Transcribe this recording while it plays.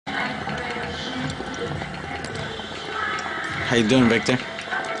How you doing, Victor?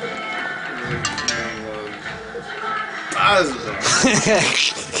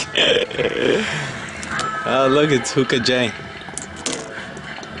 Oh, look, it's Hookah J.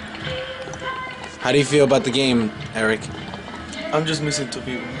 How do you feel about the game, Eric? I'm just missing 2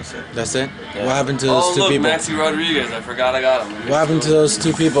 people. That's it. That's it? Yeah. What happened to those 2 people? Maxi Rodriguez. I forgot I got him. What happened to those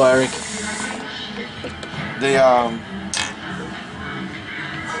 2 people, Eric? They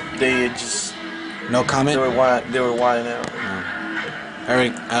just No comment? they were wilding out.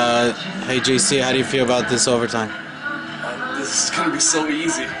 Eric, hey JC, how do you feel about this overtime? This is gonna be so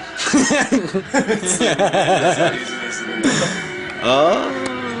easy. Oh,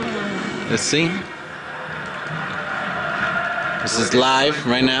 let's see. This is live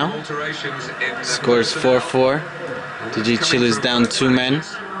right now. Score is 4-4. DG Chile's down 2 men.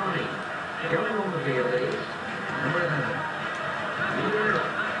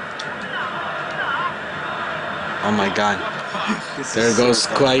 Oh my God. There goes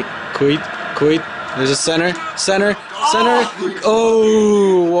Quite. There's a center.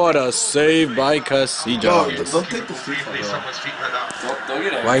 Oh, what a save by Casillas. Don't take the FIFA, Don't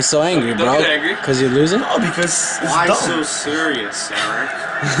get angry. Why are you so angry, bro? Don't get angry. Because you're losing? No, because it's Why dumb. so serious, Eric?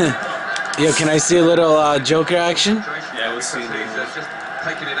 Yo, can I see a little Joker action? Yeah, we'll see.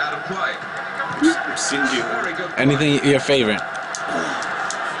 Taking it out of play. Seen you. Anything your favorite?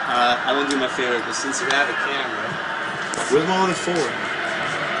 I won't do my favorite, but since you have a camera, Where's my other 4?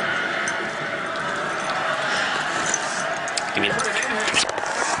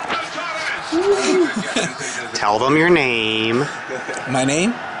 Tell them your name. My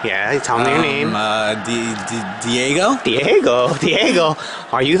name? Yeah, tell them your name. Diego? Diego.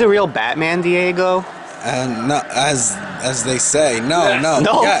 Are you the real Batman, Diego? No, as they say. No. Yeah,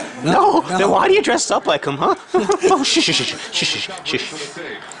 no. Then why do you dress up like him, huh? Oh, shh.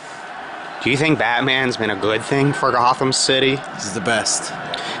 Do you think Batman's been a good thing for Gotham City? He's the best.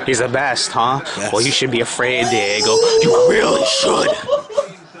 He's the best, huh? Yes. Well, you should be afraid, Diego. You really should.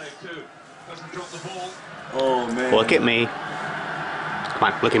 Oh man. Look at me. Come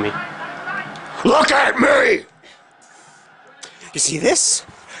on, look at me. Look at me! You see this?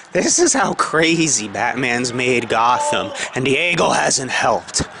 This is how crazy Batman's made Gotham, and Diego hasn't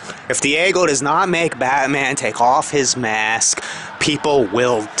helped. If Diego does not make Batman take off his mask, people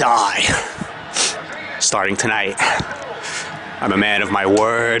will die. Starting tonight. I'm a man of my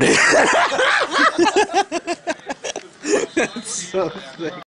word. That's so sick.